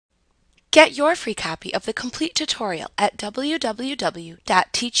Get your free copy of the complete tutorial at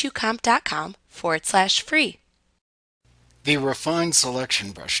www.teachucomp.com/free. The Refine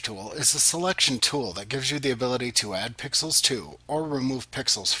Selection Brush tool is a selection tool that gives you the ability to add pixels to or remove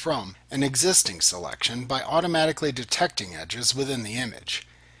pixels from an existing selection by automatically detecting edges within the image.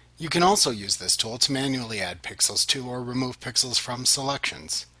 You can also use this tool to manually add pixels to or remove pixels from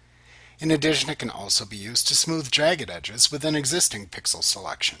selections. In addition, it can also be used to smooth jagged edges within existing pixel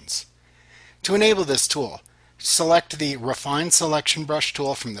selections. To enable this tool, select the Refine Selection Brush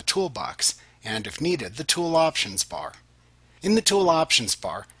tool from the toolbox and, if needed, the Tool Options bar. In the Tool Options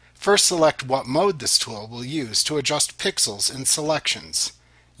bar, first select what mode this tool will use to adjust pixels in selections.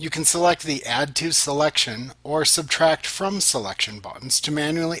 You can select the Add to Selection or Subtract from Selection buttons to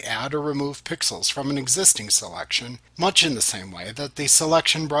manually add or remove pixels from an existing selection, much in the same way that the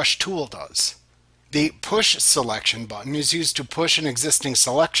Selection Brush tool does. The Push Selection button is used to push an existing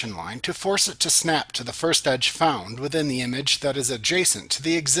selection line to force it to snap to the first edge found within the image that is adjacent to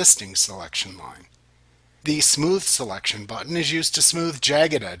the existing selection line. The Smooth Selection button is used to smooth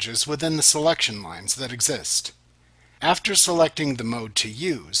jagged edges within the selection lines that exist. After selecting the mode to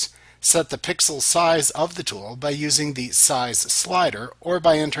use, set the pixel size of the tool by using the Size slider or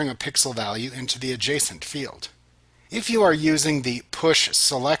by entering a pixel value into the adjacent field. If you are using the Push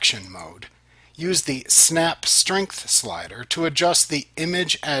Selection mode, use the Snap Strength slider to adjust the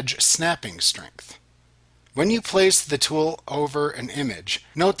image edge snapping strength. When you place the tool over an image,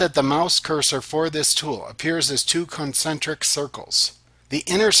 note that the mouse cursor for this tool appears as two concentric circles. The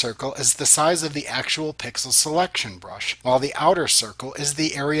inner circle is the size of the actual pixel selection brush, while the outer circle is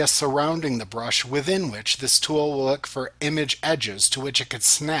the area surrounding the brush within which this tool will look for image edges to which it could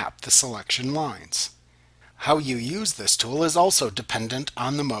snap the selection lines. How you use this tool is also dependent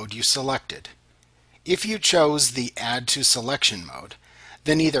on the mode you selected. If you chose the Add to Selection mode,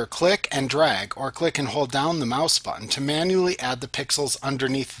 then either click and drag or click and hold down the mouse button to manually add the pixels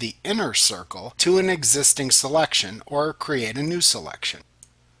underneath the inner circle to an existing selection or create a new selection.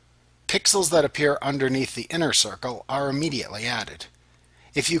 Pixels that appear underneath the inner circle are immediately added.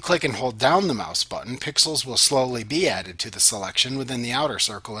 If you click and hold down the mouse button, pixels will slowly be added to the selection within the outer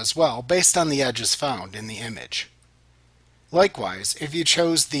circle as well, based on the edges found in the image. Likewise, if you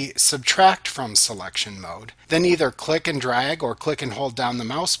chose the Subtract from Selection mode, then either click and drag or click and hold down the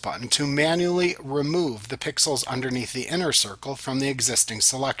mouse button to manually remove the pixels underneath the inner circle from the existing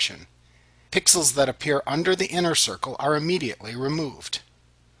selection. Pixels that appear under the inner circle are immediately removed.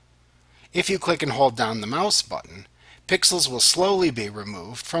 If you click and hold down the mouse button, pixels will slowly be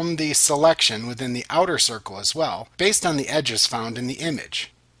removed from the selection within the outer circle as well, based on the edges found in the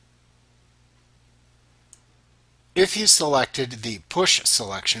image. If you selected the Push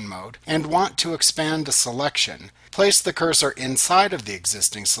Selection mode and want to expand a selection, place the cursor inside of the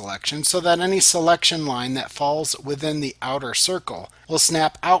existing selection so that any selection line that falls within the outer circle will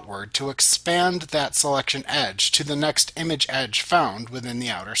snap outward to expand that selection edge to the next image edge found within the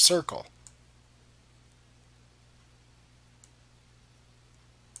outer circle.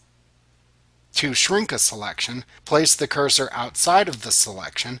 To shrink a selection, place the cursor outside of the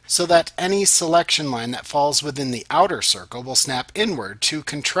selection so that any selection line that falls within the outer circle will snap inward to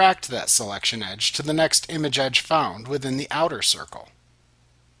contract that selection edge to the next image edge found within the outer circle.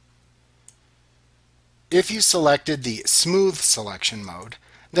 If you selected the Smooth Selection mode,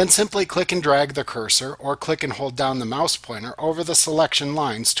 then simply click and drag the cursor or click and hold down the mouse pointer over the selection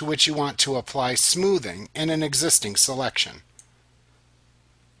lines to which you want to apply smoothing in an existing selection.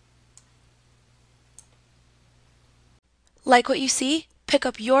 Like what you see? Pick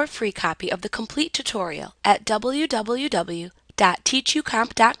up your free copy of the complete tutorial at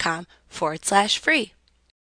www.teachucomp.com/free.